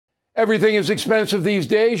Everything is expensive these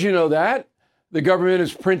days, you know that. The government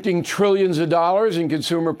is printing trillions of dollars and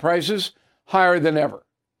consumer prices higher than ever.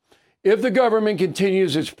 If the government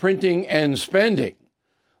continues its printing and spending,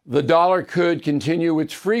 the dollar could continue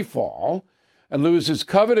its free fall and lose its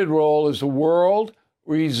coveted role as the world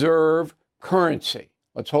reserve currency.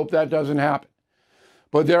 Let's hope that doesn't happen.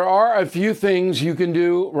 But there are a few things you can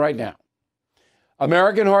do right now.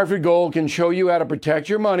 American Hartford Gold can show you how to protect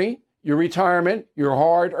your money, your retirement, your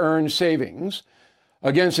hard-earned savings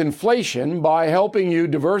against inflation by helping you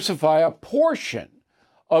diversify a portion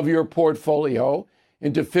of your portfolio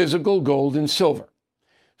into physical gold and silver.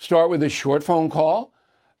 Start with a short phone call,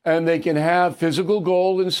 and they can have physical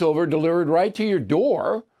gold and silver delivered right to your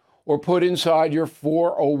door or put inside your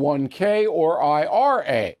 401k or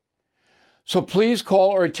IRA. So please call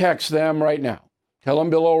or text them right now. Tell them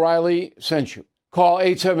Bill O'Reilly sent you. Call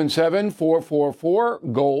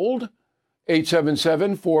 877-444-GOLD,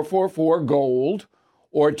 877-444-GOLD,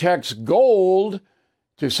 or text GOLD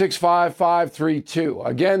to 65532.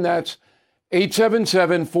 Again, that's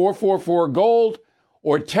 877-444-GOLD,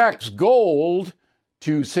 or text GOLD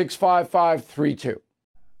to 65532.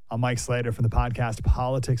 I'm Mike Slater from the podcast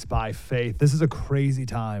Politics by Faith. This is a crazy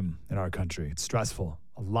time in our country. It's stressful,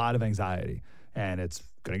 a lot of anxiety, and it's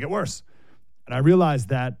going to get worse. And I realized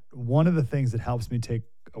that one of the things that helps me take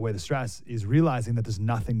away the stress is realizing that there's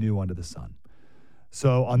nothing new under the sun.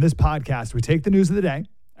 So on this podcast, we take the news of the day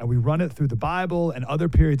and we run it through the Bible and other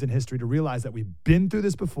periods in history to realize that we've been through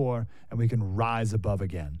this before and we can rise above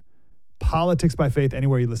again. Politics by Faith,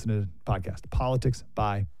 anywhere you listen to the podcast. Politics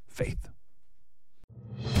by Faith.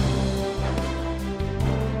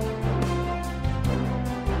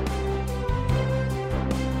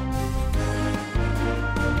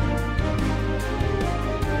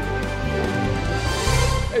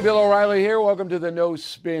 Hey, Bill O'Reilly here. Welcome to the No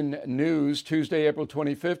Spin News, Tuesday, April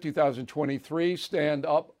 25th, 2023. Stand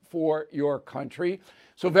up for your country.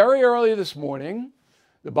 So very early this morning,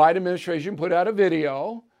 the Biden administration put out a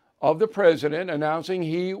video of the president announcing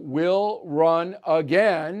he will run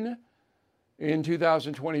again in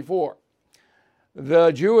 2024.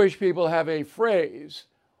 The Jewish people have a phrase,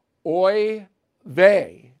 oy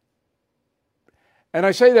vey. And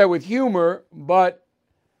I say that with humor, but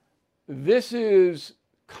this is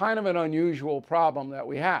kind of an unusual problem that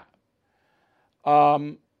we have.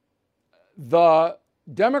 The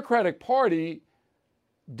Democratic Party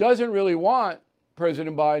doesn't really want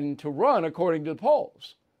President Biden to run according to the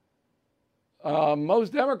polls.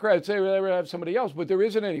 Most Democrats say they would have somebody else, but there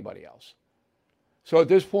isn't anybody else. So at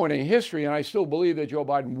this point in history, and I still believe that Joe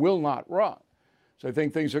Biden will not run. So I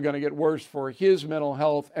think things are going to get worse for his mental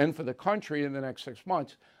health and for the country in the next 6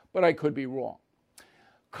 months, but I could be wrong.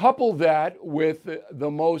 Couple that with the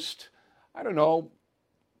most,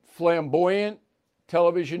 flamboyant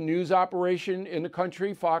television news operation in the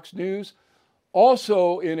country, Fox News,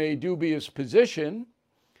 also in a dubious position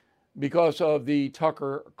because of the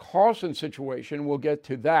Tucker Carlson situation. We'll get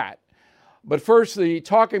to that. But first, the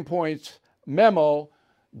talking points memo,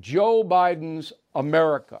 Joe Biden's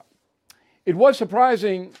America. It was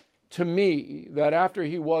surprising to me that after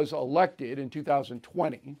he was elected in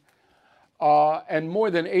 2020, and more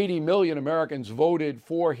than 80 million Americans voted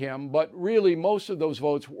for him, but really most of those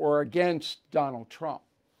votes were against Donald Trump.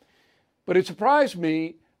 But it surprised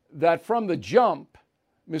me that from the jump,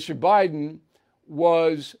 Mr. Biden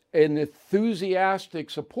was an enthusiastic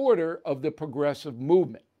supporter of the progressive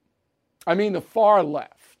movement. I mean, the far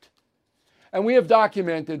left. And we have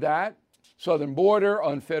documented that, southern border,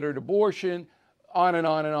 unfettered abortion, on and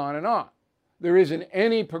on and on and on. There isn't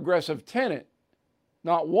any progressive tenet,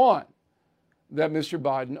 not one, that Mr.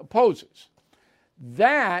 Biden opposes.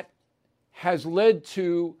 That has led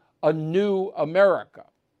to a new America.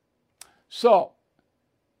 So,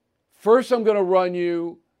 first I'm going to run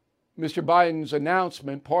you Mr. Biden's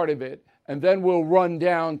announcement, part of it, and then we'll run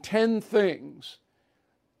down 10 things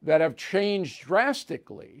that have changed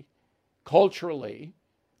drastically, culturally,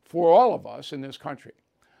 for all of us in this country.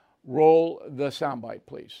 Roll the soundbite,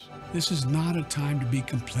 please. This is not a time to be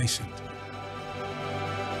complacent.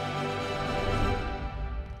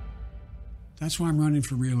 That's why I'm running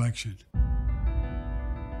for re-election.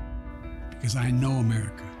 Because I know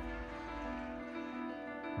America.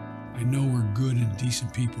 I know we're good and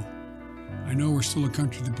decent people. I know we're still a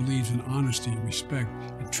country that believes in honesty and respect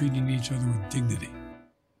and treating each other with dignity.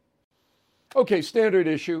 Okay, standard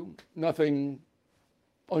issue. Nothing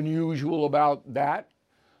unusual about that.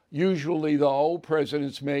 Usually, though,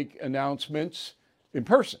 presidents make announcements in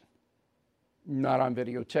person, not on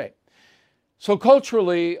videotape. So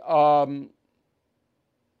culturally,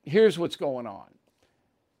 here's what's going on.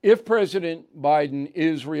 if President Biden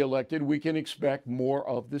is reelected, we can expect more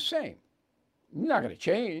of the same. Not going to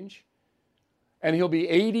change. And he'll be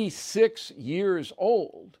 86 years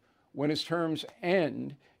old when his terms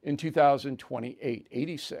end in 2028,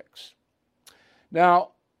 86. Now,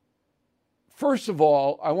 first of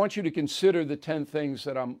all, I want you to consider the 10 things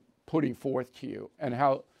that I'm putting forth to you and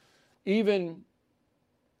how even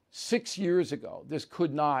 6 years ago, this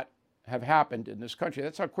could not have happened in this country.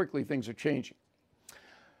 That's how quickly things are changing.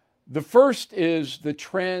 The first is the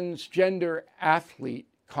transgender athlete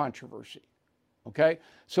controversy. Okay,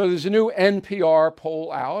 so there's a new NPR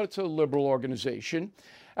poll out. It's a liberal organization.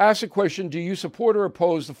 Ask the question, do you support or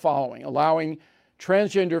oppose the following? Allowing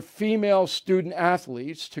transgender female student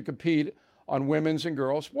athletes to compete on women's and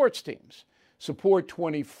girls sports teams. Support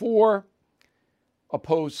 24,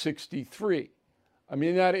 oppose 63. I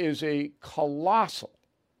mean, that is a colossal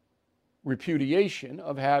repudiation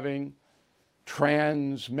of having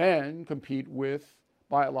trans men compete with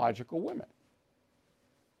biological women.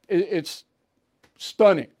 It's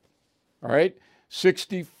stunning, all right?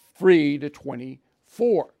 63 to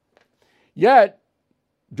 24. Yet,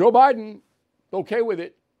 Joe Biden, okay with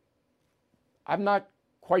it. I'm not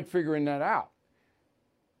quite figuring that out.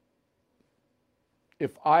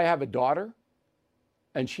 If I have a daughter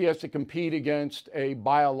and she has to compete against a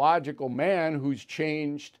biological man who's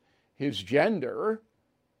changed his gender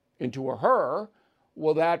into a her,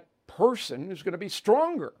 well, that person is going to be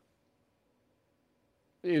stronger.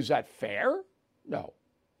 Is that fair? No,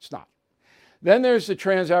 it's not. Then there's the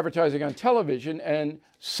trans advertising on television and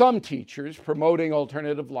some teachers promoting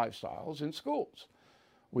alternative lifestyles in schools.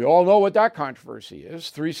 We all know what that controversy is.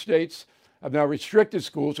 3 states have now restricted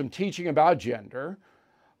schools from teaching about gender: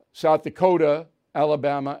 South Dakota,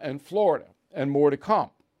 Alabama, and Florida, and more to come.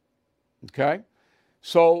 Okay?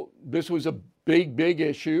 So this was a big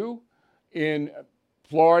issue in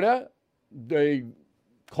Florida. They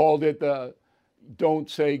called it the "don't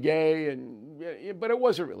say gay," but it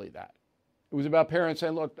wasn't really that. It was about parents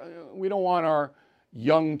saying, look, we don't want our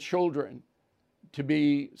young children to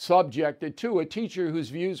be subjected to a teacher whose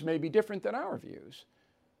views may be different than our views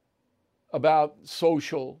about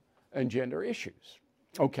social and gender issues.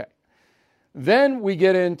 Okay. Then we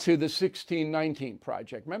get into the 1619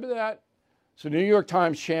 Project. Remember that? So the New York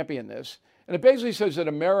Times championed this, and it basically says that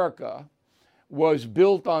America was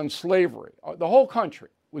built on slavery. The whole country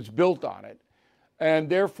was built on it, and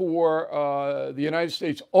therefore the United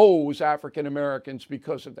States owes African Americans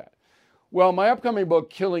because of that. Well, my upcoming book,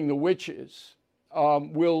 Killing the Witches,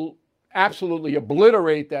 will absolutely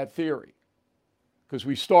obliterate that theory, because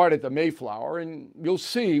we start at the Mayflower, and you'll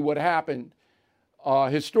see what happened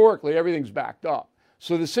historically. Everything's backed up.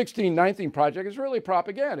 So the 1619 Project is really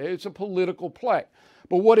propaganda. It's a political play.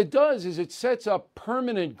 But what it does is it sets up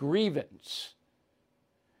permanent grievance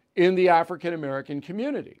in the African American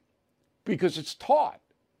community, because it's taught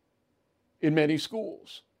in many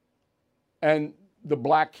schools. And the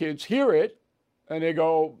black kids hear it and they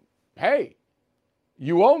go, hey,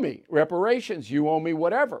 you owe me reparations, you owe me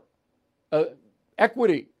whatever,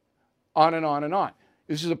 equity, on and on and on.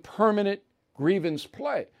 This is a permanent grievance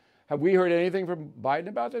play. Have we heard anything from Biden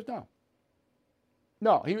about this? No.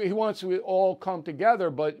 No, he wants to all come together,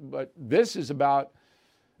 but this is about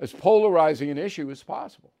as polarizing an issue as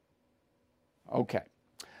possible. Okay.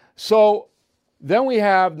 So then we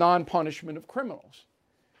have non-punishment of criminals.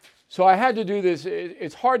 So I had to do this.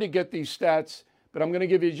 It's hard to get these stats, but I'm going to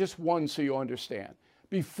give you just one so you understand.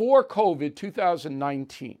 Before COVID,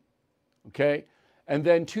 2019, okay, and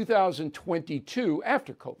then 2022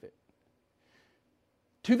 after COVID.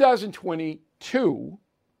 2022,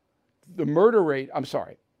 the murder rate,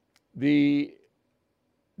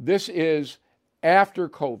 this is after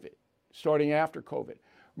COVID, starting after COVID.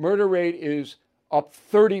 Murder rate is up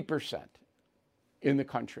 30% in the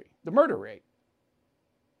country. The murder rate,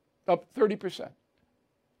 up 30%.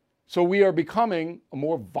 So we are becoming a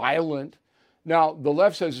more violent. Now, the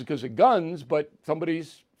left says it's because of guns, but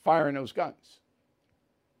somebody's firing those guns.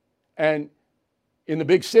 And in the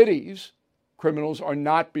big cities, criminals are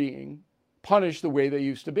not being punished the way they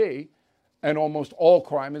used to be, and almost all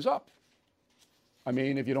crime is up. I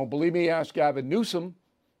mean, if you don't believe me, ask Gavin Newsom,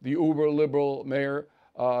 the uber-liberal mayor,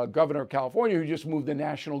 governor of California, who just moved the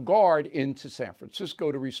National Guard into San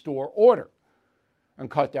Francisco to restore order and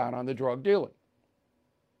cut down on the drug dealing.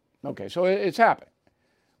 Okay, so it's happening.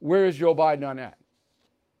 Where is Joe Biden on that?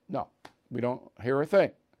 No, we don't hear a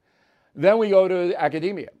thing. Then we go to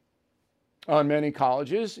academia. On many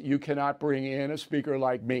colleges, you cannot bring in a speaker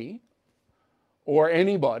like me or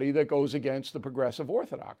anybody that goes against the progressive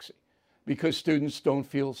orthodoxy, because students don't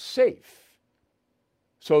feel safe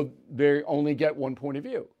So they only get one point of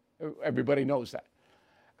view. Everybody knows that.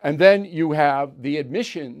 And then you have the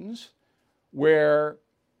admissions where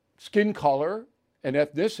skin color and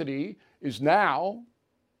ethnicity is now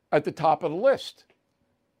at the top of the list.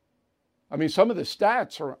 I mean, some of the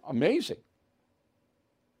stats are amazing.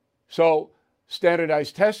 So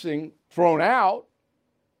standardized testing thrown out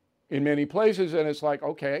in many places, and it's like,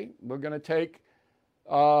 okay, we're going to take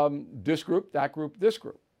this group, that group, this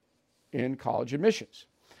group in college admissions.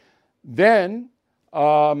 Then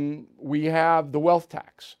we have the wealth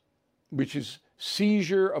tax, which is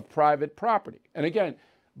seizure of private property. And again,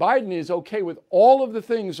 Biden is okay with all of the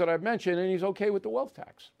things that I've mentioned, and he's okay with the wealth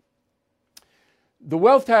tax. The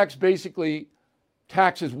wealth tax basically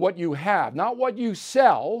taxes what you have, not what you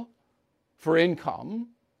sell for income.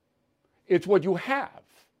 It's what you have.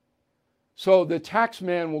 So the tax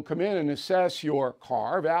man will come in and assess your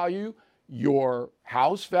car value, your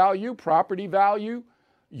house value, property value,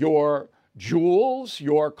 your jewels,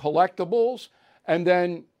 your collectibles, and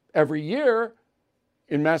then every year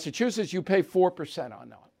in Massachusetts, you pay 4% on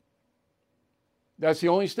that. That's the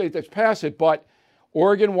only state that's passed it, but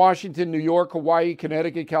Oregon, Washington, New York, Hawaii,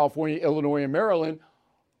 Connecticut, California, Illinois, and Maryland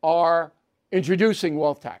are introducing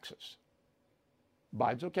wealth taxes.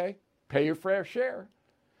 Biden's okay, pay your fair share,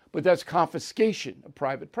 but that's confiscation of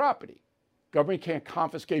private property. Government can't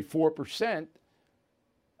confiscate 4%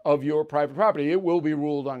 of your private property. It will be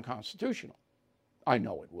ruled unconstitutional. I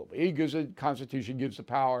know it will be, because the Constitution gives the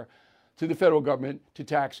power to the federal government to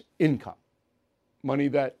tax income, money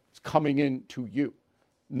that's coming in to you,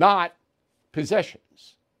 not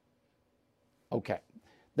possessions. Okay,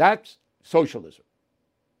 that's socialism.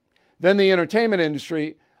 Then the entertainment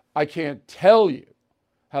industry, I can't tell you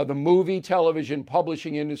how the movie, television,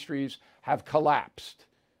 publishing industries have collapsed,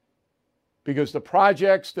 because the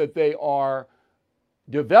projects that they are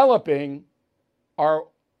developing are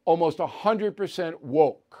almost 100%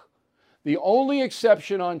 woke. The only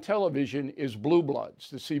exception on television is Blue Bloods,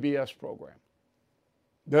 the CBS program,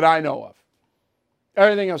 that I know of.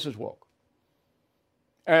 Everything else is woke.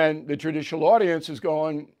 And the traditional audience is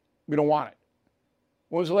going, we don't want it.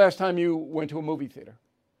 When was the last time you went to a movie theater?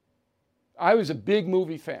 I was a big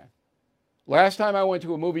movie fan. Last time I went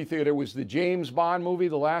to a movie theater was the James Bond movie,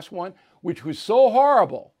 the last one, which was so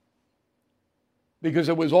horrible because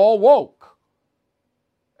it was all woke.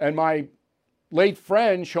 And my late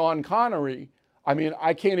friend, Sean Connery, I mean,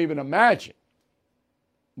 I can't even imagine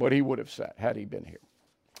what he would have said had he been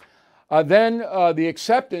here. Then the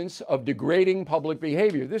acceptance of degrading public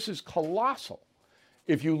behavior. This is colossal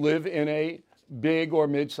if you live in a big or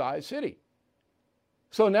mid-sized city.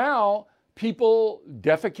 So now people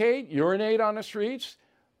defecate, urinate on the streets,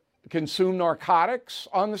 consume narcotics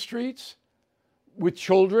on the streets, with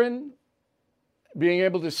children being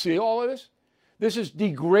able to see all of this. This is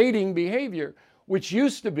degrading behavior, which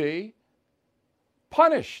used to be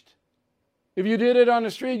punished. If you did it on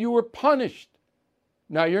the street, you were punished.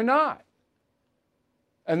 Now you're not.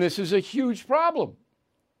 And this is a huge problem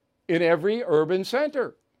in every urban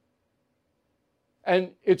center.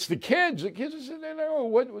 And it's the kids. The kids are sitting there, oh,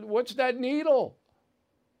 what's that needle?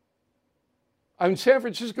 I mean, San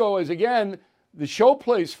Francisco is, again, the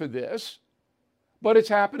showplace for this, but it's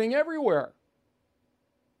happening everywhere.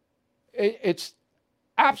 It's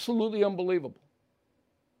absolutely unbelievable.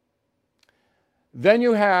 Then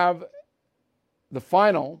you have the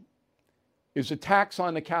final is a tax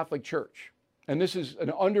on the Catholic Church. And this is an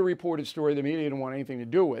underreported story the media didn't want anything to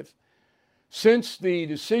do with. Since the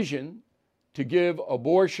decision to give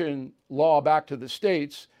abortion law back to the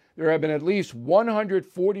states, there have been at least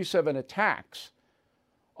 147 attacks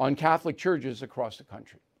on Catholic churches across the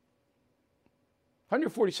country.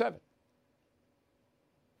 147.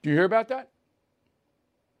 Do you hear about that?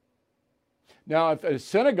 Now, if a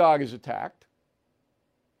synagogue is attacked,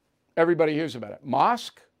 everybody hears about it.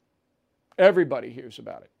 Mosque, everybody hears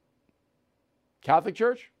about it. Catholic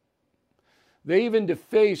Church, they even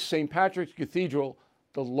defaced St. Patrick's Cathedral,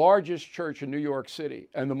 the largest church in New York City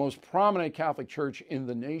and the most prominent Catholic church in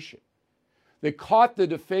the nation. They caught the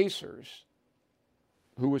defacers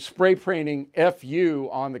who were spray painting FU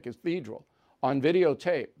on the cathedral on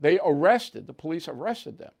videotape. The police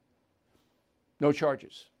arrested them. No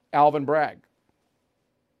charges. Alvin Bragg.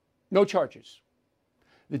 No charges.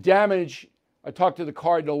 The damage, I talked to the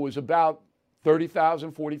cardinal, was about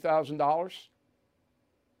 $30,000, $40,000.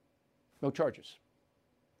 No charges.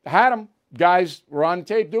 Had them. Guys were on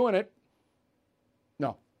tape doing it.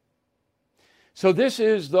 No. So this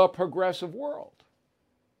is the progressive world.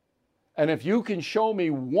 And if you can show me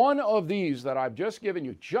one of these that I've just given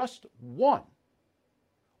you, just one,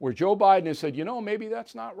 where Joe Biden has said, maybe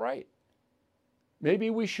that's not right. maybe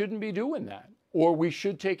we shouldn't be doing that, or we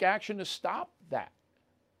should take action to stop that.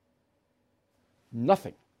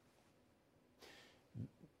 Nothing.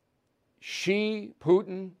 Xi,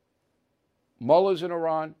 Putin, mullahs in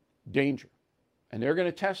Iran, danger. And they're going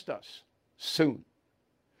to test us soon.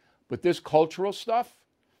 But this cultural stuff,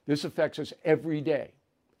 this affects us every day,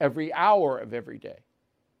 every hour of every day.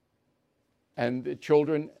 And the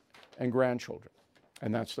children and grandchildren.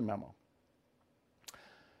 And that's the memo.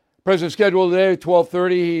 President's schedule today at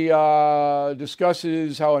 12:30, he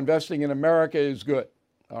discusses how investing in America is good.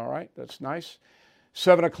 All right, that's nice.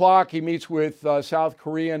 7 o'clock, he meets with South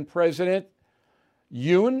Korean President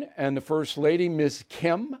Yoon and the First Lady, Ms.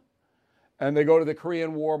 Kim. And they go to the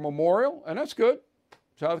Korean War Memorial, and that's good.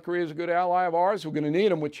 South Korea is a good ally of ours. We're going to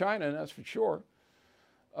need them with China, and that's for sure.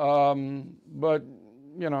 But,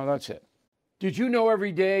 you know, that's it. Did you know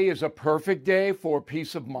every day is a perfect day for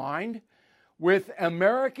peace of mind? With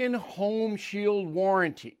American Home Shield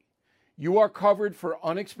Warranty, you are covered for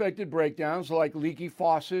unexpected breakdowns like leaky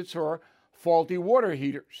faucets or faulty water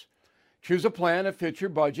heaters. Choose a plan that fits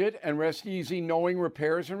your budget and rest easy knowing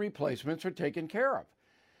repairs and replacements are taken care of.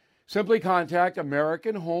 Simply contact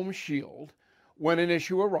American Home Shield when an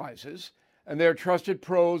issue arises, and their trusted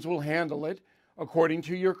pros will handle it according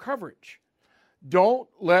to your coverage. Don't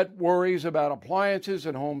let worries about appliances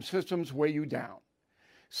and home systems weigh you down.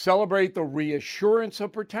 Celebrate the reassurance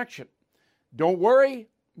of protection. Don't worry,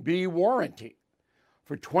 be warranty.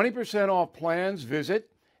 For 20% off plans, visit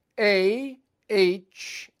ahs.com/bill.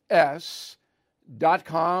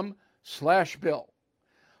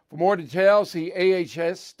 For more details, see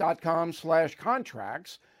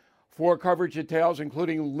ahs.com/contracts for coverage details,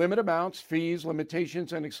 including limit amounts, fees,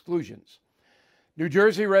 limitations, and exclusions. New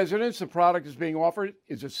Jersey residents, the product is being offered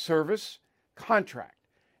is a service contract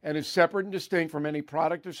and is separate and distinct from any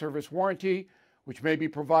product or service warranty, which may be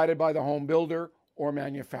provided by the home builder or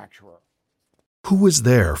manufacturer. Who is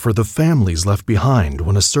there for the families left behind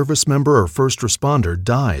when a service member or first responder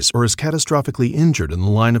dies or is catastrophically injured in the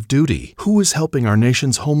line of duty? Who is helping our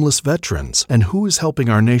nation's homeless veterans? And who is helping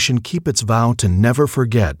our nation keep its vow to never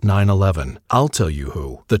forget 9/11? I'll tell you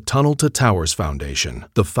who. The Tunnel to Towers Foundation.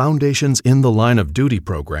 The foundation's In the Line of Duty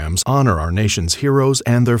programs honor our nation's heroes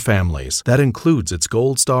and their families. That includes its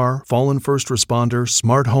Gold Star, Fallen First Responder,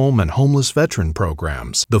 Smart Home, and Homeless Veteran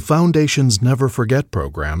programs. The foundation's Never Forget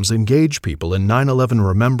programs engage people in 9/11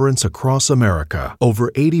 remembrance across America. Over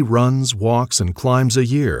 80 runs, walks, and climbs a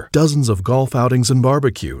year, dozens of golf outings and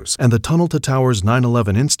barbecues, and the Tunnel to Towers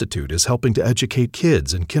 9/11 Institute is helping to educate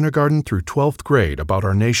kids in kindergarten through 12th grade about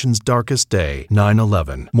our nation's darkest day,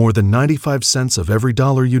 9/11. More than 95 cents of every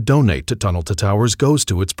dollar you donate to Tunnel to Towers goes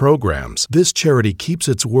to its programs. This charity keeps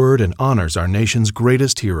its word and honors our nation's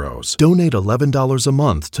greatest heroes. Donate $11 a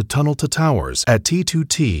month to Tunnel to Towers at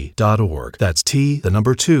t2t.org. That's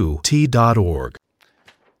T2T.org.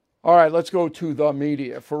 All right, let's go to the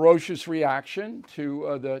media. Ferocious reaction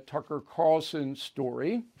to the Tucker Carlson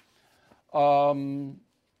story. 6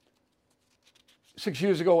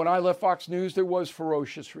 years ago when I left Fox News, there was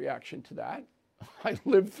ferocious reaction to that. I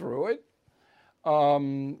lived through it.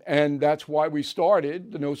 And that's why we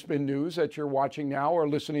started the No Spin News that you're watching now or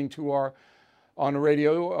listening to our on the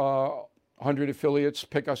radio. 100 affiliates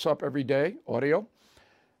pick us up every day, audio.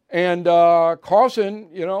 And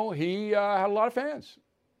Carlson, you know, he had a lot of fans.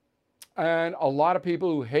 And a lot of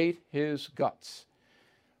people who hate his guts.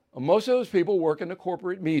 Most of those people work in the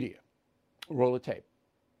corporate media. Roll the tape.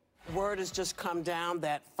 Word has just come down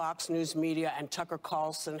that Fox News Media and Tucker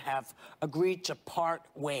Carlson have agreed to part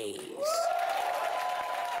ways. They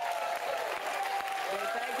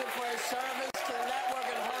thank him for his service to the network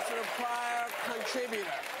and hosted a prior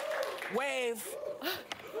contributor. Wave.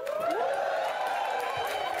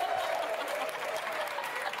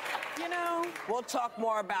 You know, we'll talk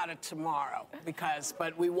more about it tomorrow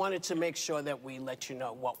but we wanted to make sure that we let you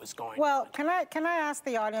know what was going on. Well, can I ask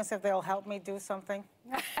the audience if they'll help me do something?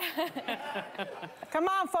 Come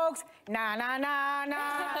on, folks. Na na na na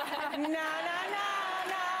na na na na.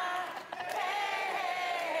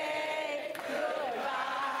 Hey,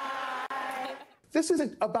 goodbye. This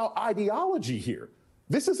isn't about ideology here.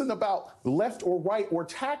 This isn't about left or right or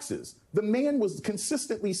taxes. The man was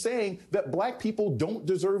consistently saying that black people don't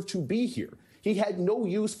deserve to be here. He had no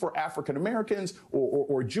use for African Americans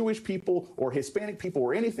or Jewish people or Hispanic people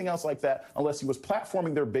or anything else like that unless he was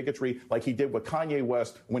platforming their bigotry like he did with Kanye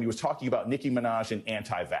West when he was talking about Nicki Minaj and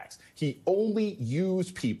anti-vax. He only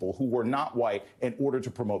used people who were not white in order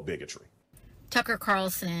to promote bigotry. Tucker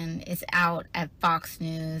Carlson is out at Fox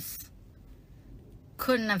News.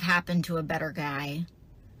 Couldn't have happened to a better guy.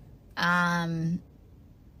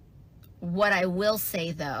 What I will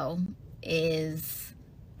say, though, is,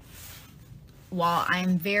 while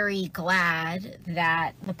I'm very glad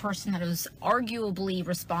that the person that was arguably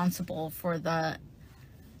responsible for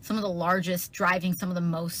some of the largest, driving some of the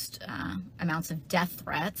most amounts of death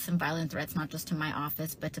threats and violent threats, not just to my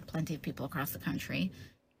office, but to plenty of people across the country.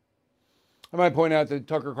 I might point out that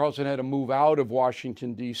Tucker Carlson had to move out of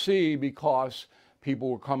Washington, D.C. because people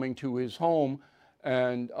were coming to his home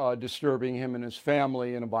and disturbing him and his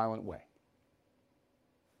family in a violent way.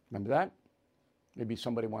 Remember that? Maybe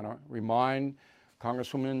somebody want to remind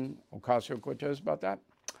Congresswoman Ocasio-Cortez about that.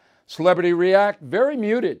 Celebrity react, very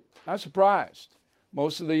muted, not surprised.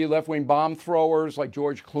 Most of the left-wing bomb throwers like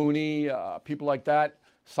George Clooney, people like that,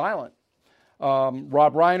 silent.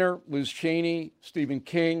 Rob Reiner, Liz Cheney, Stephen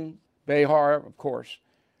King, Behar, of course,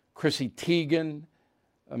 Chrissy Teigen,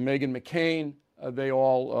 Meghan McCain, they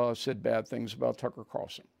all said bad things about Tucker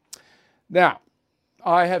Carlson. Now,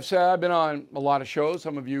 I have said I've been on a lot of shows.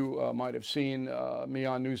 Some of you might have seen me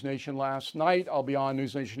on News Nation last night. I'll be on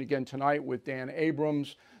News Nation again tonight with Dan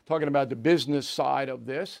Abrams, talking about the business side of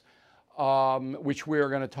this. Which we're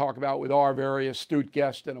going to talk about with our very astute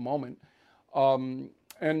guest in a moment. And,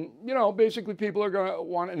 you know, basically people are going to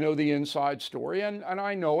want to know the inside story, and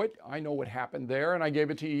I know it. I know what happened there, and I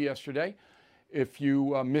gave it to you yesterday. If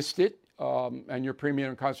you missed it and you're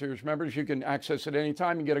premium concierge members, you can access it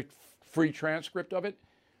anytime and get a free transcript of it.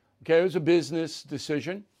 Okay, it was a business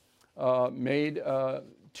decision made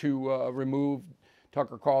to remove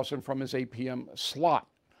Tucker Carlson from his 8 p.m. slot.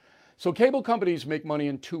 So cable companies make money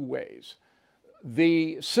in two ways.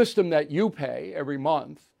 The system that you pay every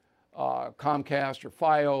month, Comcast or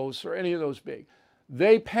Fios or any of those big,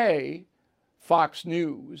 they pay Fox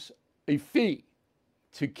News a fee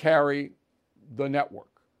to carry the network.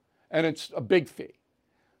 And it's a big fee.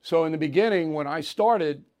 So in the beginning, when I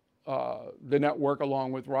started the network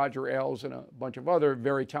along with Roger Ailes and a bunch of other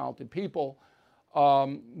very talented people,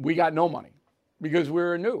 we got no money because we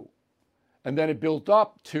were new. And then it built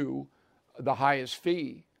up to the highest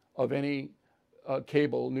fee of any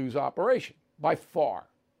cable news operation, by far.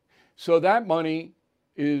 So that money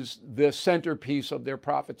is the centerpiece of their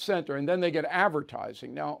profit center. And then they get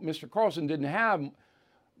advertising. Now, Mr. Carlson didn't have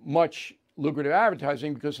much lucrative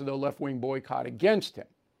advertising because of the left-wing boycott against him.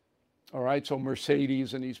 All right, so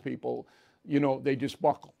Mercedes and these people, you know, they just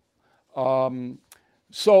buckle.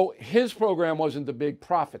 So his program wasn't the big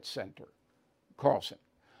profit center, Carlson.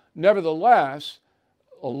 Nevertheless,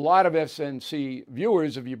 a lot of SNC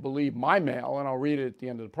viewers, if you believe my mail, and I'll read it at the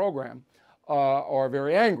end of the program, are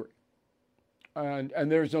very angry.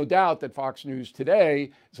 And there's no doubt that Fox News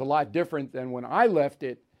today is a lot different than when I left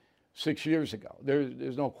it 6 years ago.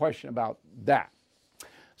 There's no question about that.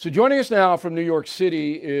 So joining us now from New York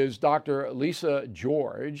City is Dr. Lisa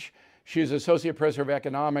George. She's Associate Professor of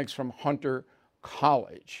Economics from Hunter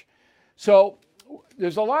College. So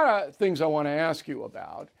there's a lot of things I want to ask you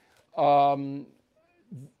about.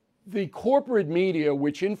 The corporate media,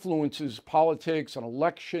 which influences politics and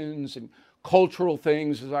elections and cultural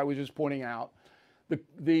things, as I was just pointing out,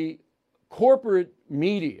 the corporate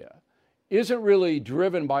media isn't really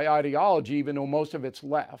driven by ideology, even though most of it's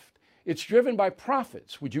left. It's driven by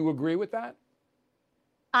profits. Would you agree with that?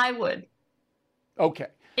 I would. Okay.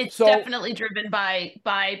 It's definitely driven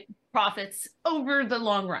by profits over the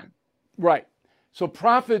long run. Right. So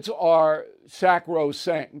profits are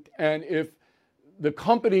sacrosanct. And if the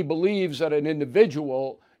company believes that an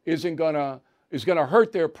individual is going to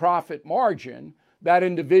hurt their profit margin, that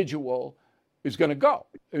individual is going to go.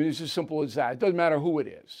 I mean, it's as simple as that. It doesn't matter who it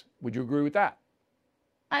is. Would you agree with that?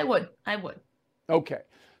 I would. Okay.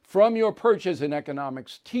 From your perch as an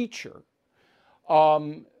economics teacher,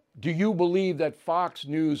 do you believe that Fox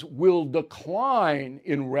News will decline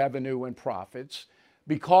in revenue and profits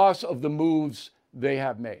because of the moves they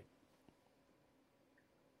have made?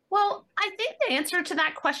 Well, I think the answer to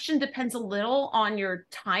that question depends a little on your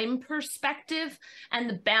time perspective and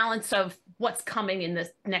the balance of what's coming in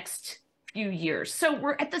the next few years. So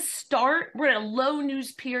we're at the start, we're in a low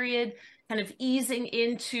news period, kind of easing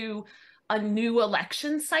into a new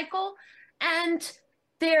election cycle. And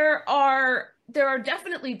there are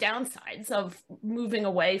definitely downsides of moving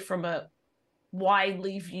away from a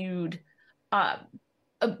widely viewed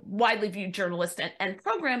journalist and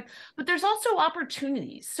program, but there's also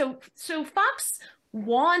opportunities. So Fox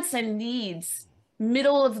wants and needs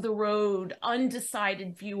middle of the road,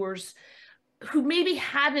 undecided viewers who maybe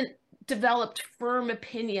haven't developed firm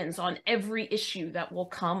opinions on every issue that will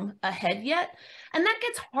come ahead yet. And that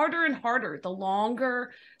gets harder and harder the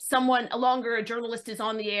longer a journalist is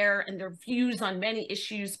on the air and their views on many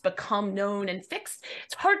issues become known and fixed.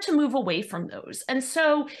 It's hard to move away from those. And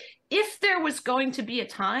so if there was going to be a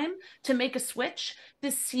time to make a switch,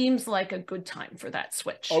 this seems like a good time for that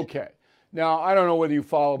switch. Okay. Now, I don't know whether you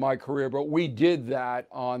follow my career, but we did that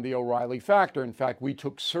on the O'Reilly Factor. In fact, we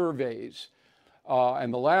took surveys.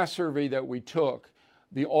 And the last survey that we took,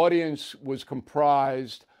 the audience was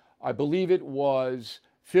comprised, I believe it was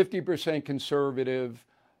 50% conservative,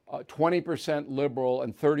 20% liberal,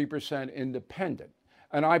 and 30% independent.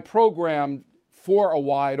 And I programmed for a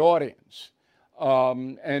wide audience.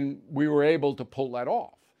 And we were able to pull that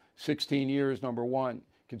off. 16 years, number one,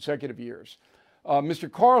 consecutive years.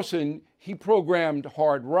 Mr. Carlson, he programmed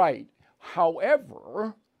hard right.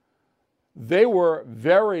 However, they were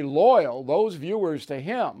very loyal. Those viewers to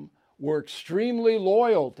him were extremely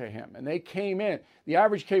loyal to him. And they came in. The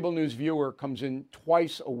average cable news viewer comes in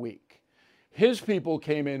twice a week. His people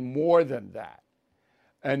came in more than that.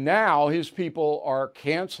 And now his people are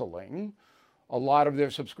canceling a lot of their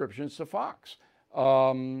subscriptions to Fox.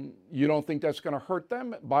 You don't think that's going to hurt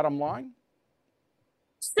them, bottom line?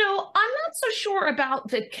 So I'm not so sure about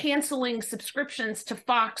the canceling subscriptions to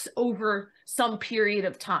Fox over some period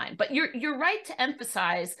of time, but you're right to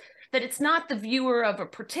emphasize that it's not the viewer of a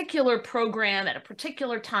particular program at a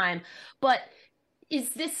particular time, but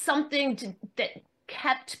is this something that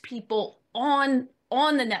kept people on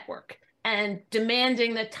the network and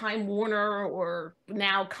demanding that Time Warner or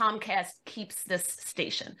now Comcast keeps this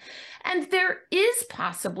station? And there is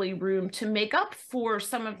possibly room to make up for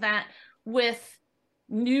some of that with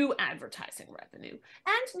new advertising revenue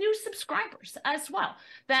and new subscribers as well.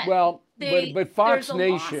 But Fox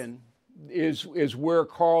Nation is where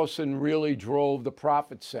Carlson really drove the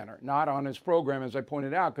profit center, not on his program, as I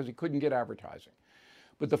pointed out, because he couldn't get advertising.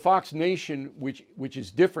 But the Fox Nation, which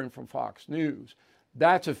is different from Fox News,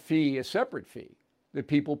 that's a fee, a separate fee that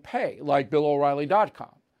people pay, like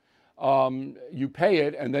BillO'Reilly.com. You pay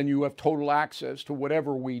it, and then you have total access to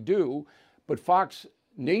whatever we do. But Fox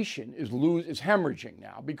Nation is hemorrhaging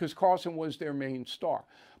now because Carlson was their main star.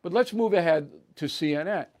 But let's move ahead to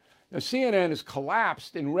CNN. Now, CNN has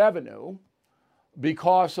collapsed in revenue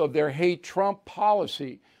because of their hate Trump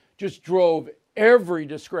policy, just drove every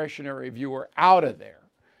discretionary viewer out of there.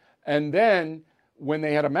 And then when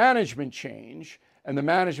they had a management change and the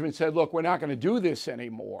management said, look, we're not going to do this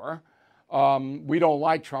anymore. We don't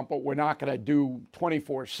like Trump, but we're not going to do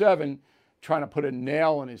 24/7 trying to put a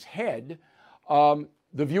nail in his head. The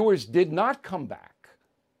viewers did not come back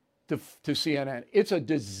to CNN. It's a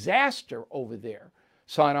disaster over there.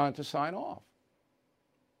 Sign on to sign off.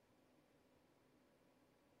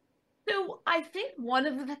 So I think one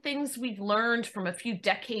of the things we've learned from a few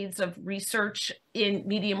decades of research in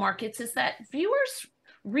media markets is that viewers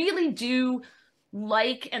really do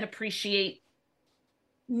like and appreciate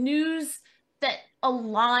news that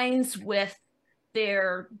aligns with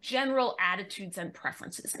their general attitudes and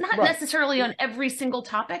preferences, not necessarily on every single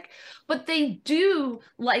topic, but they do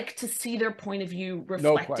like to see their point of view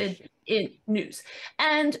reflected in news.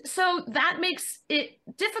 And so that makes it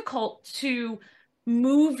difficult to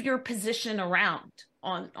move your position around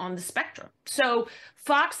on the spectrum. So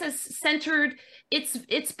Fox has centered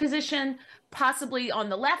its position possibly on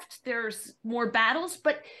the left. There's more battles,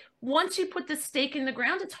 but once you put the stake in the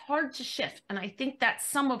ground, it's hard to shift. And I think that's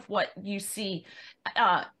some of what you see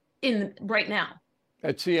in right now.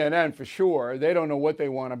 At CNN, for sure. They don't know what they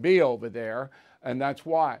want to be over there, and that's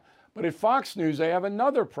why. But at Fox News, they have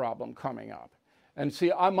another problem coming up. And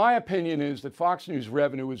see, my opinion is that Fox News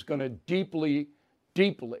revenue is going to deeply,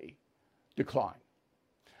 deeply decline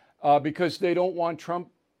because they don't want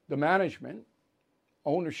Trump, the management,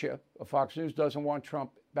 ownership of Fox News doesn't want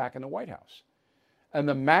Trump back in the White House. And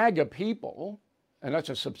the MAGA people, and that's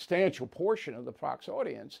a substantial portion of the Fox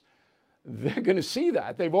audience, they're going to see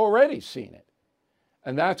that. They've already seen it.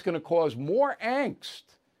 And that's going to cause more angst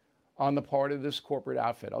on the part of this corporate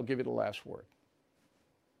outfit. I'll give you the last word.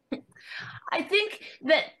 I think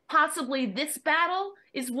that possibly this battle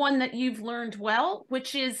is one that you've learned well,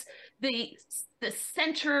 which is the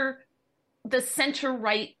center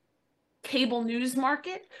right cable news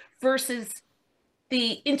market versus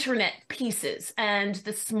the internet pieces and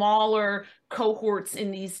the smaller cohorts in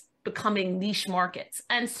these becoming niche markets.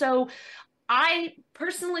 And so I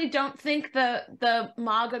personally don't think the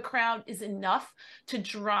MAGA crowd is enough to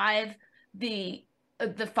drive the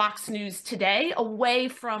Fox News today away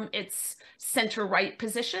from its center-right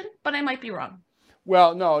position, but I might be wrong.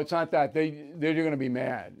 Well, no, it's not that. They're going to be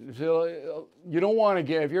mad. So you don't want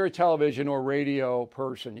to if you're a television or radio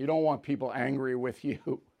person, you don't want people angry with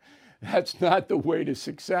you. That's not the way to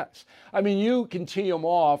success. I mean, you can tee them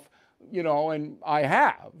off, and I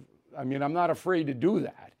have. I mean, I'm not afraid to do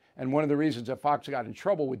that. And one of the reasons that Fox got in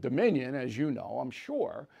trouble with Dominion, as you know, I'm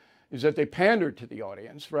sure, is that they pandered to the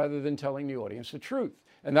audience rather than telling the audience the truth.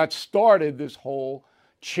 And that started this whole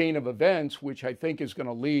chain of events, which I think is going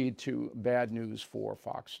to lead to bad news for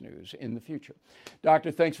Fox News in the future.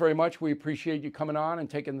 Doctor, thanks very much. We appreciate you coming on and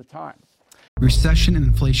taking the time. Recession and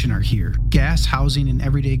inflation are here. Gas, housing, and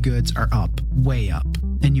everyday goods are up, way up.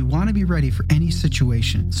 And you want to be ready for any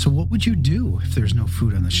situation. So what would you do if there's no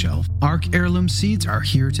food on the shelf? ARC Heirloom Seeds are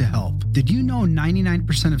here to help. Did you know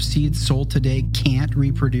 99% of seeds sold today can't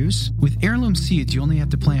reproduce? With Heirloom Seeds, you only have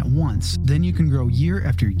to plant once. Then you can grow year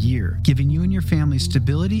after year, giving you and your family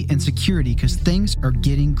stability and security because things are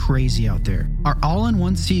getting crazy out there. Our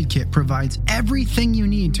all-in-one seed kit provides everything you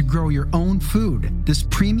need to grow your own food. This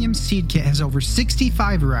premium seed kit has over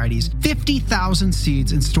 65 varieties, 50,000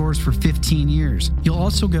 seeds in stores for 15 years. You'll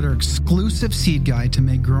also get our exclusive seed guide to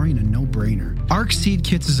make growing a no-brainer. ARC Seed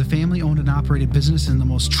Kits is a family-owned and operated business and the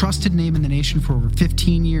most trusted name in the nation for over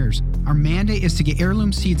 15 years. Our mandate is to get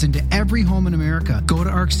heirloom seeds into every home in America. Go to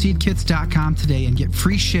arcseedkits.com today and get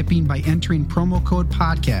free shipping by entering promo code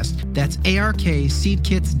podcast. That's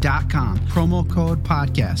ARKseedkits.com, promo code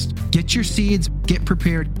podcast. Get your seeds, get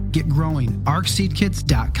prepared, get growing.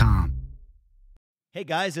 arcseedkits.com. Hey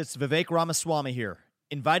guys, it's Vivek Ramaswamy here,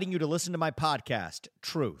 inviting you to listen to my podcast,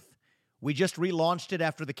 Truth. We just relaunched it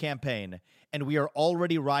after the campaign, and we are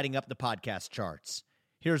already riding up the podcast charts.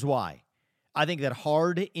 Here's why. I think that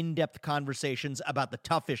hard, in-depth conversations about the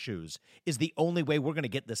tough issues is the only way we're going to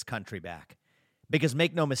get this country back. Because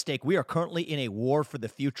make no mistake, we are currently in a war for the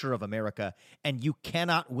future of America, and you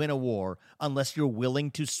cannot win a war unless you're willing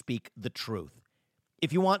to speak the truth.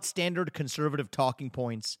 If you want standard conservative talking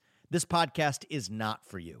points, this podcast is not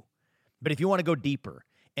for you. But if you want to go deeper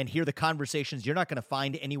and hear the conversations you're not going to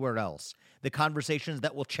find anywhere else, the conversations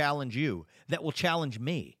that will challenge you, that will challenge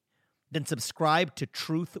me, then subscribe to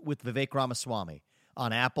Truth with Vivek Ramaswamy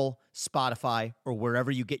on Apple, Spotify, or wherever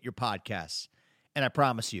you get your podcasts. And I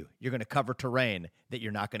promise you, you're going to cover terrain that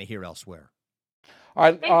you're not going to hear elsewhere. All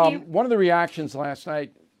right. One of the reactions last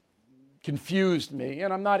night confused me,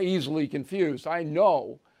 and I'm not easily confused. I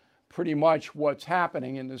know pretty much what's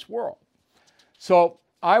happening in this world. So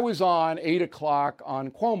I was on 8 o'clock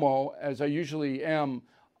on Cuomo, as I usually am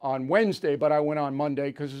on Wednesday, but I went on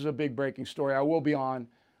Monday because it's a big breaking story. I will be on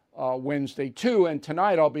Wednesday too, and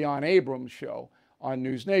tonight I'll be on Abrams' show on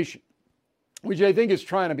News Nation, which I think is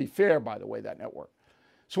trying to be fair, by the way, that network.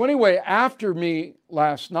 So anyway, after me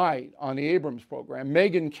last night on the Abrams program,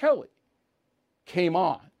 Megyn Kelly came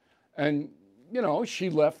on, and, you know, she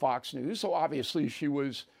left Fox News, so obviously she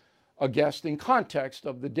was a guest in context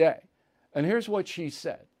of the day. And here's what she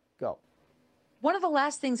said. Go. One of the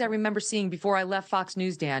last things I remember seeing before I left Fox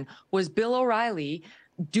News, Dan, was Bill O'Reilly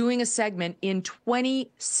doing a segment in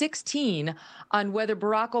 2016 on whether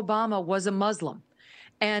Barack Obama was a Muslim.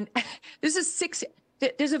 And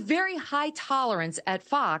there's a very high tolerance at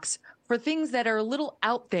Fox for things that are a little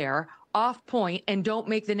out there, off point, and don't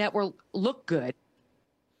make the network look good.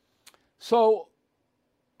 So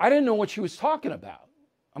I didn't know what she was talking about.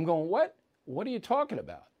 I'm going, what? What are you talking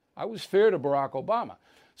about? I was fair to Barack Obama.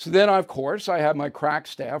 So then, of course, I had my crack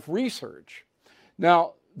staff research.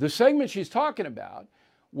 Now, the segment she's talking about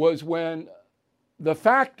was when The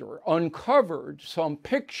Factor uncovered some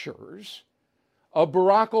pictures of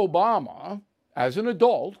Barack Obama as an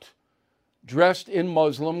adult dressed in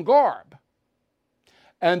Muslim garb.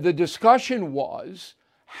 And the discussion was,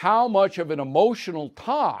 how much of an emotional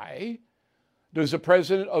tie does the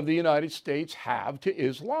President of the United States have to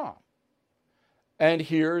Islam? And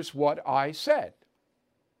here's what I said.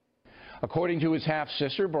 According to his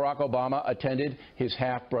half-sister, Barack Obama attended his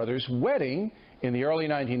half-brother's wedding in the early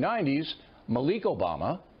 1990s. Malik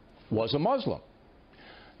Obama was a Muslim.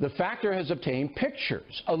 The Factor has obtained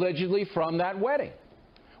pictures, allegedly from that wedding,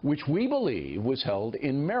 which we believe was held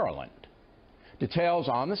in Maryland. Details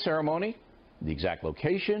on the ceremony, the exact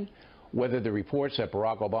location, whether the reports that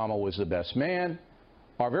Barack Obama was the best man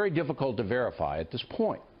are very difficult to verify at this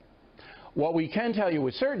point. What we can tell you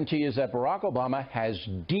with certainty is that Barack Obama has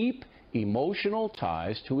deep emotional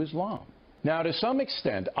ties to Islam. Now, to some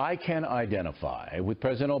extent, I can identify with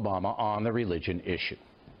President Obama on the religion issue.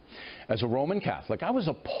 As a Roman Catholic, I was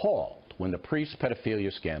appalled when the priest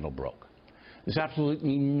pedophilia scandal broke. There's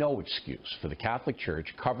absolutely no excuse for the Catholic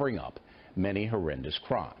Church covering up many horrendous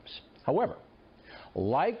crimes. However,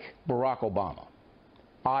 like Barack Obama,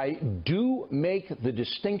 I do make the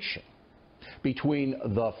distinction between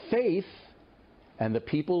the faith and the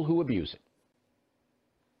people who abuse it.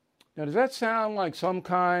 Now, does that sound like some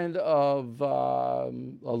kind of a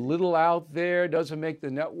little out there, doesn't make the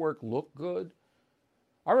network look good?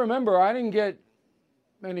 I remember I didn't get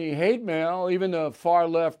any hate mail, even the far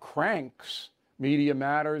left cranks Media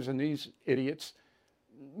Matters and these idiots,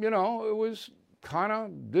 you know, it was kind of,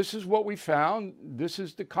 this is what we found. This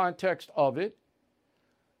is the context of it.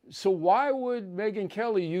 So why would Megyn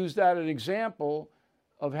Kelly use that as an example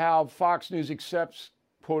of how Fox News accepts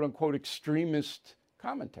quote unquote extremist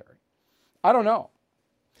commentary? I don't know.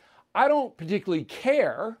 I don't particularly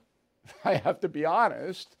care. I have to be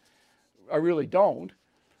honest. I really don't.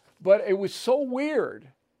 But it was so weird.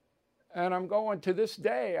 And I'm going to this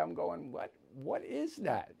day, I'm going, what is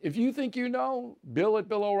that? If you think you know,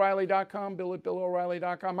 bill@BillO'Reilly.com,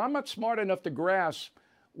 bill@BillO'Reilly.com. I'm not smart enough to grasp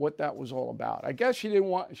what that was all about. I guess she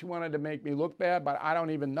wanted to make me look bad, but I don't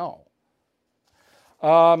even know.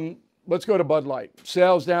 Let's go to Bud Light.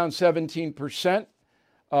 Sales down 17%.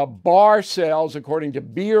 Bar sales, according to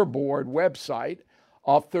Beer Board website,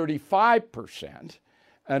 off 35%.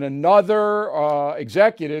 And another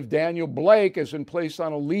executive, Daniel Blake, has been placed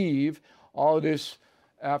on a leave. All of this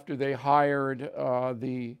after they hired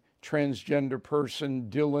the transgender person,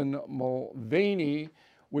 Dylan Mulvaney,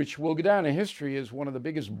 which will go down in history as one of the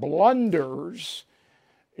biggest blunders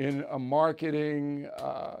in marketing,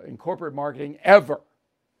 in corporate marketing ever.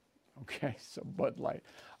 Okay, so Bud Light.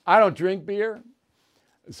 I don't drink beer,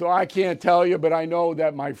 so I can't tell you, but I know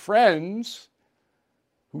that my friends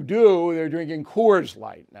who do, they're drinking Coors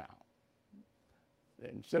Light now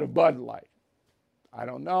instead of Bud Light. I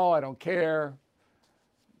don't know. I don't care.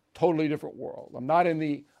 Totally different world. I'm not in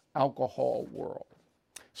the alcohol world.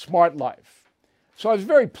 Smart Life. So I was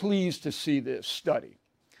very pleased to see this study.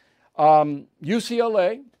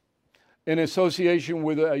 UCLA, in association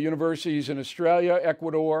with universities in Australia,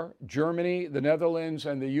 Ecuador, Germany, the Netherlands,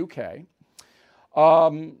 and the UK,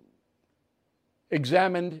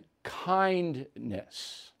 examined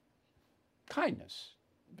kindness. Kindness.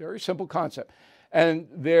 Very simple concept. And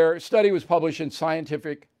their study was published in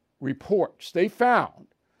Scientific Reports. They found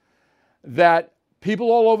that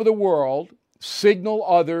people all over the world signal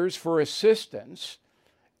others for assistance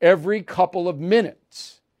every couple of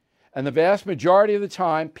minutes. And the vast majority of the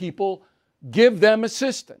time, people give them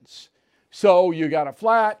assistance. So you got a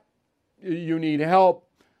flat, you need help,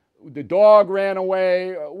 the dog ran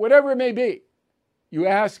away, whatever it may be. You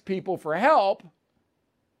ask people for help,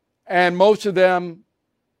 and most of them,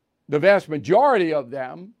 the vast majority of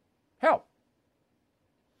them, help.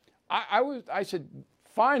 I said,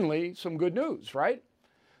 finally, some good news, right?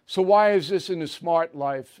 So why is this in the Smart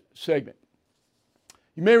Life segment?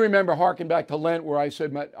 You may remember, harking back to Lent, where I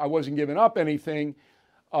said I wasn't giving up anything,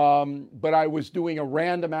 but I was doing a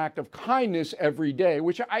random act of kindness every day,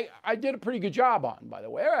 which I did a pretty good job on, by the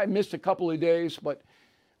way. I missed a couple of days, but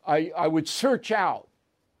I would search out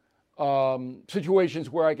situations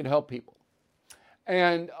where I could help people.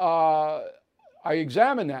 And I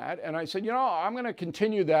examined that, and I said, you know, I'm going to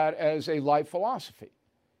continue that as a life philosophy.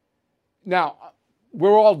 Now,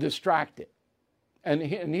 we're all distracted. And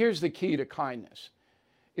here's the key to kindness.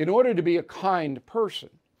 In order to be a kind person,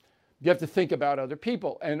 you have to think about other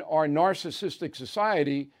people. And our narcissistic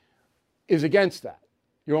society is against that.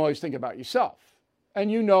 You always think about yourself. And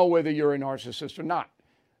you know whether you're a narcissist or not.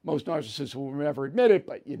 Most narcissists will never admit it,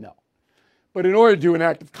 but you know. But in order to do an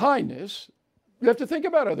act of kindness, you have to think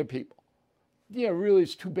about other people. Yeah, really,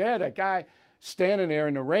 it's too bad that guy standing there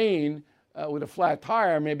in the rain with a flat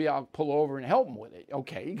tire. Maybe I'll pull over and help him with it.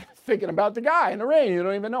 Okay, you're thinking about the guy in the rain. You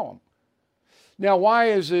don't even know him. Now, why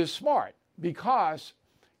is this smart? Because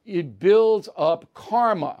it builds up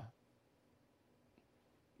karma.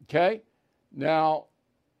 Okay? Now,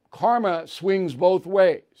 karma swings both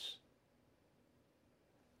ways.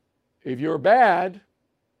 If you're bad,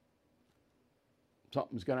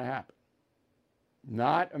 something's going to happen.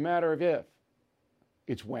 Not a matter of if,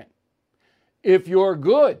 it's when. If you're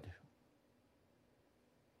good,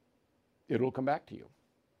 it'll come back to you.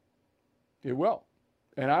 It will.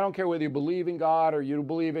 And I don't care whether you believe in God or you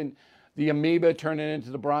believe in the amoeba turning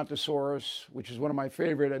into the brontosaurus, which is one of my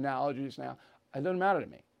favorite analogies now. It doesn't matter to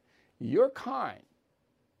me. You're kind,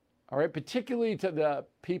 all right, particularly to the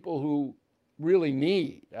people who really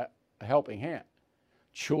need a helping hand.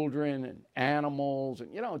 Children and animals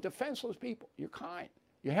and, you know, defenseless people. You're kind.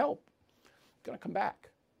 You help. It's going to come back.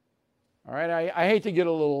 All right, I hate to get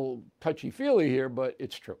a little touchy-feely here, but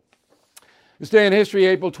it's true. This day in history,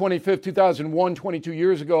 April 25th, 2001, 22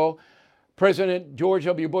 years ago, President George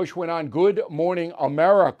W. Bush went on Good Morning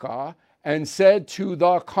America and said to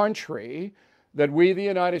the country that we, the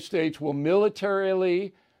United States, will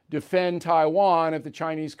militarily defend Taiwan if the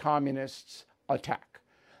Chinese communists attack.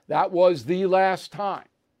 That was the last time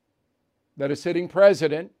that a sitting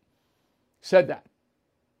president said that,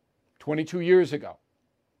 22 years ago.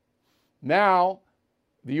 Now,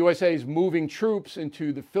 the USA is moving troops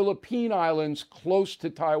into the Philippine Islands close to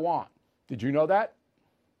Taiwan. Did you know that?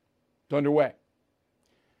 It's underway.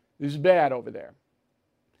 This is bad over there.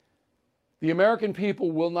 The American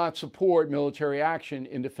people will not support military action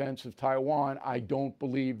in defense of Taiwan. I don't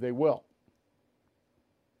believe they will.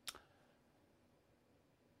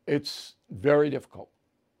 It's very difficult.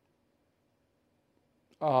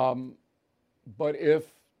 But if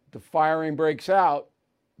the firing breaks out,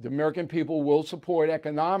 the American people will support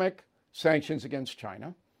economic sanctions against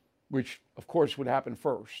China, which, of course, would happen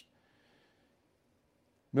first.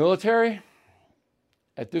 Military,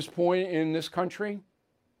 at this point in this country,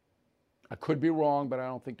 I could be wrong, but I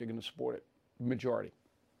don't think they're going to support it, majority.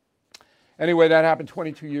 Anyway, that happened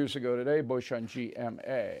 22 years ago today. Bush on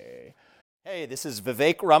GMA. Hey, this is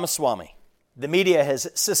Vivek Ramaswamy. The media has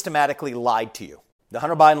systematically lied to you. The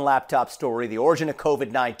Hunter Biden laptop story, the origin of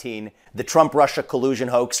COVID-19, the Trump-Russia collusion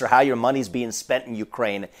hoax, or how your money's being spent in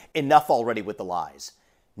Ukraine. Enough already with the lies.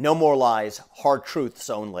 No more lies, hard truths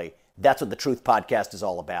only. That's what the Truth Podcast is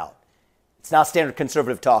all about. It's not standard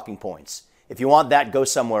conservative talking points. If you want that, go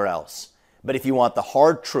somewhere else. But if you want the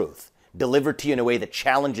hard truth delivered to you in a way that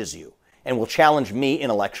challenges you and will challenge me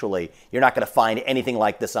intellectually, you're not going to find anything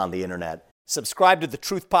like this on the internet. Subscribe to the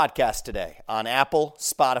Truth Podcast today on Apple,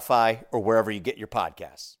 Spotify, or wherever you get your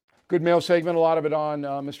podcasts. Good mail segment, a lot of it on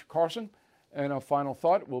Mr. Carlson. And a final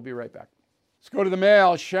thought, we'll be right back. Let's go to the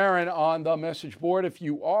mail. Sharon on the message board. If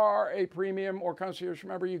you are a premium or concierge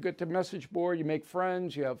member, you get to message board, you make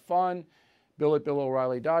friends, you have fun. Bill at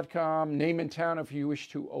BillO'Reilly.com. Name and town if you wish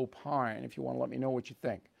to opine, if you want to let me know what you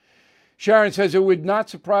think. Sharon says, it would not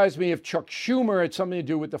surprise me if Chuck Schumer had something to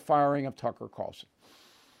do with the firing of Tucker Carlson.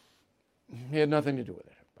 He had nothing to do with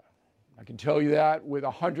it. I can tell you that with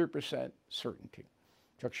 100% certainty.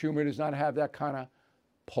 Chuck Schumer does not have that kind of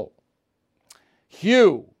pull.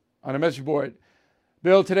 Hugh on a message board.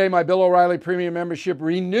 Bill, today my Bill O'Reilly premium membership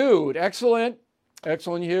renewed. Excellent.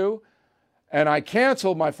 Excellent, Hugh. And I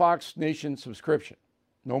canceled my Fox Nation subscription.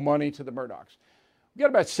 No money to the Murdochs. We got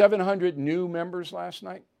about 700 new members last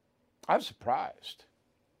night. I was surprised.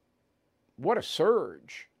 What a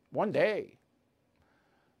surge. One day.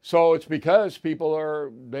 So it's because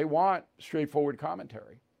they want straightforward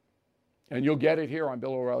commentary. And you'll get it here on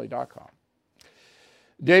BillO'Reilly.com.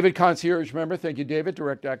 David, concierge member. Thank you, David.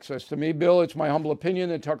 Direct access to me. Bill, it's my humble opinion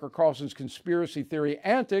that Tucker Carlson's conspiracy theory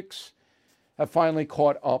antics have finally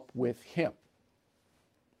caught up with him.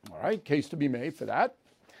 All right, case to be made for that.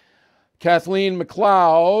 Kathleen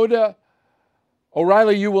McLeod.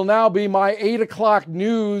 O'Reilly, you will now be my 8 o'clock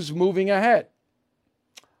news moving ahead.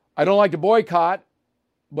 I don't like to boycott,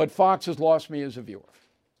 but Fox has lost me as a viewer.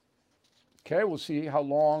 Okay, we'll see how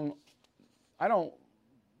long. I don't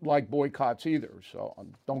like boycotts either, so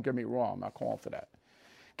don't get me wrong. I'm not calling for that.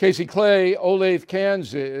 Casey Clay, Olathe,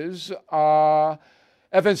 Kansas.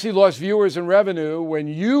 FNC lost viewers and revenue when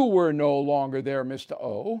you were no longer there, Mr.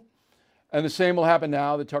 O. And the same will happen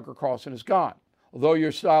now that Tucker Carlson is gone. Although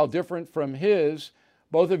your style different from his,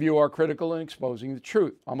 both of you are critical in exposing the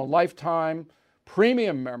truth. I'm a lifetime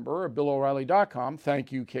premium member of BillO'Reilly.com.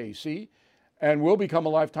 Thank you, Casey. And will become a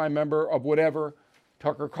lifetime member of whatever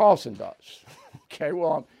Tucker Carlson does. Okay,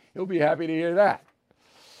 well, he'll be happy to hear that.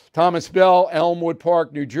 Thomas Bell, Elmwood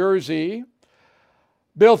Park, New Jersey.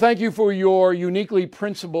 Bill, thank you for your uniquely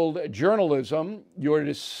principled journalism. Your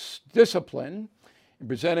discipline in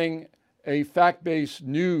presenting a fact-based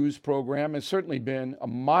news program has certainly been a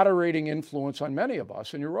moderating influence on many of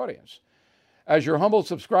us in your audience. As your humble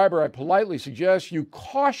subscriber, I politely suggest you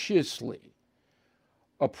cautiously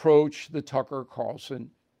approach the Tucker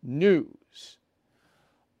Carlson news.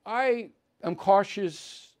 I am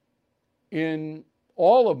cautious in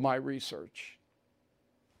all of my research.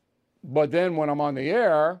 But then when I'm on the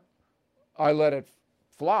air, I let it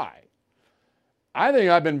fly. I think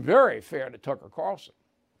I've been very fair to Tucker Carlson.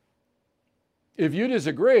 If you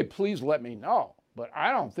disagree, please let me know. But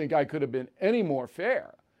I don't think I could have been any more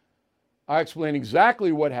fair. I explained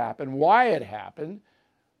exactly what happened, why it happened,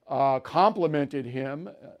 complimented him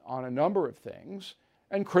on a number of things,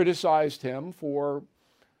 and criticized him for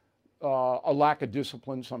a lack of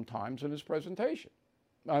discipline sometimes in his presentation.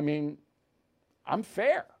 I mean, I'm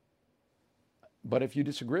fair. But if you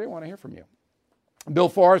disagree, I want to hear from you. Bill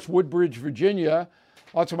Forrest, Woodbridge, Virginia.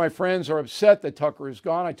 Lots of my friends are upset that Tucker is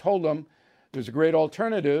gone. I told them there's a great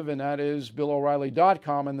alternative, and that is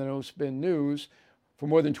BillO'Reilly.com and the No Spin News. For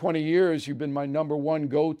more than 20 years, you've been my number one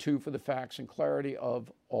go-to for the facts and clarity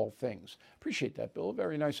of all things. Appreciate that, Bill.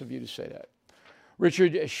 Very nice of you to say that.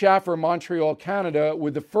 Richard Schaffer, Montreal, Canada.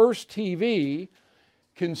 With the First TV,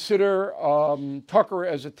 consider Tucker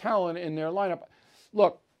as a talent in their lineup.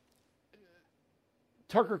 Look,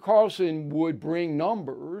 Tucker Carlson would bring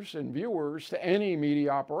numbers and viewers to any media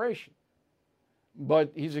operation.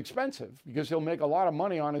 But he's expensive because he'll make a lot of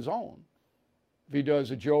money on his own if he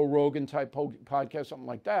does a Joe Rogan type podcast, something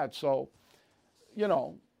like that. So, you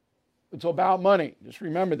know, it's about money. Just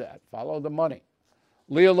remember that. Follow the money.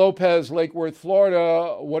 Leah Lopez, Lake Worth,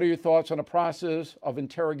 Florida. What are your thoughts on the process of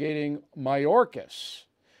interrogating Mayorkas?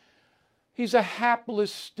 He's a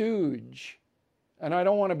hapless stooge. And I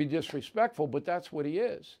don't want to be disrespectful, but that's what he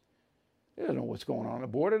is. He doesn't know what's going on the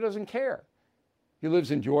border, doesn't care. He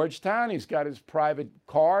lives in Georgetown. He's got his private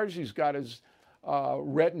cars. He's got his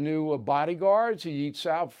retinue of bodyguards. He eats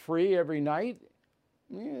out free every night.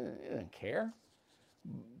 He doesn't care.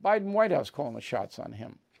 Biden White House calling the shots on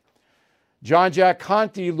him. John Jack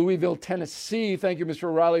Conti, Louisville, Tennessee. Thank you, Mr.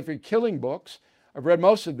 O'Reilly, for your killing books. I've read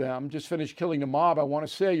most of them. Just finished Killing the Mob. I want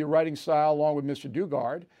to say your writing style, along with Mr.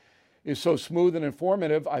 Dugard, is so smooth and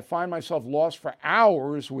informative. I find myself lost for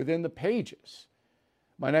hours within the pages.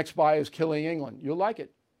 My next buy is Killing England. You'll like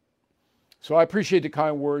it. So I appreciate the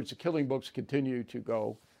kind words. The killing books continue to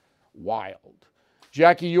go wild.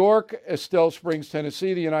 Jackie York, Estelle Springs,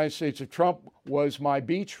 Tennessee. The United States of Trump was my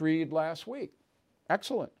beach read last week.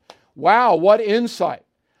 Excellent. Wow, what insight.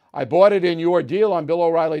 I bought it in your deal on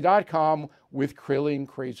BillO'Reilly.com with Killing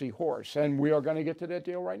Crazy Horse. And we are going to get to that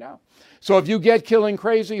deal right now. So if you get Killing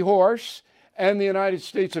Crazy Horse and the United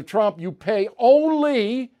States of Trump, you pay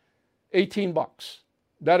only $18.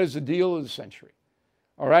 That is the deal of the century.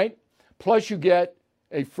 All right? Plus you get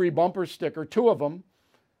a free bumper sticker, 2 of them.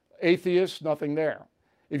 Atheists, nothing there.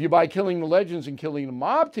 If you buy Killing the Legends and Killing the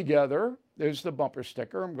Mob together, there's the bumper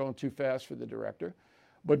sticker. I'm going too fast for the director.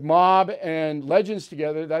 But Mob and Legends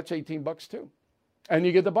together, that's $18 too. And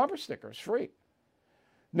you get the bumper stickers free.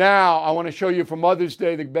 Now, I want to show you for Mother's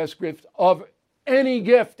Day the best gift of any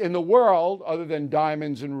gift in the world other than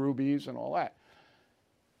diamonds and rubies and all that.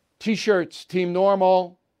 T-shirts, Team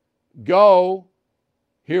Normal, go.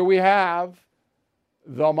 Here we have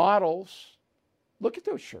the models. Look at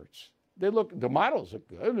those shirts. The models look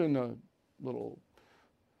good in the little,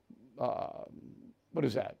 what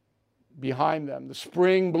is that? Behind them, the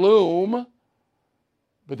spring bloom.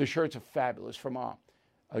 But the shirts are fabulous for Mom.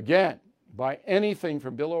 Again, buy anything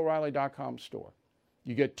from BillO'Reilly.com store.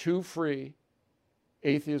 You get 2 free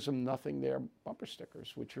Atheism Nothing There bumper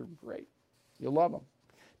stickers, which are great. You'll love them.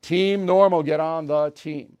 Team Normal, get on the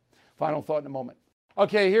team. Final thought in a moment.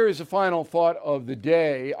 Okay, here is the final thought of the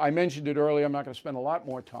day. I mentioned it earlier. I'm not going to spend a lot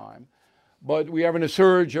more time. But we have a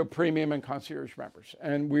surge of premium and concierge members.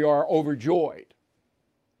 And we are overjoyed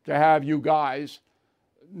to have you guys,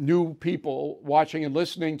 new people, watching and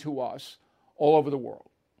listening to us all over the world.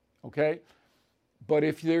 Okay? But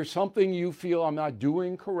if there's something you feel I'm not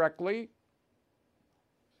doing correctly,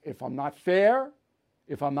 if I'm not fair,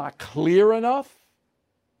 if I'm not clear enough,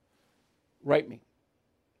 write me.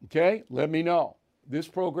 Okay? Let me know. This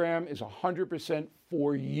program is 100%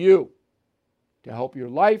 for you, to help your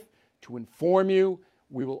life, to inform you.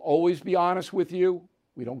 We will always be honest with you.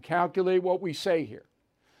 We don't calculate what we say here.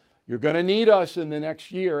 You're going to need us in the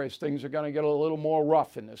next year as things are going to get a little more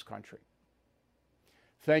rough in this country.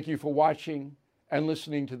 Thank you for watching and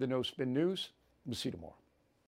listening to the No Spin News. We'll see you tomorrow.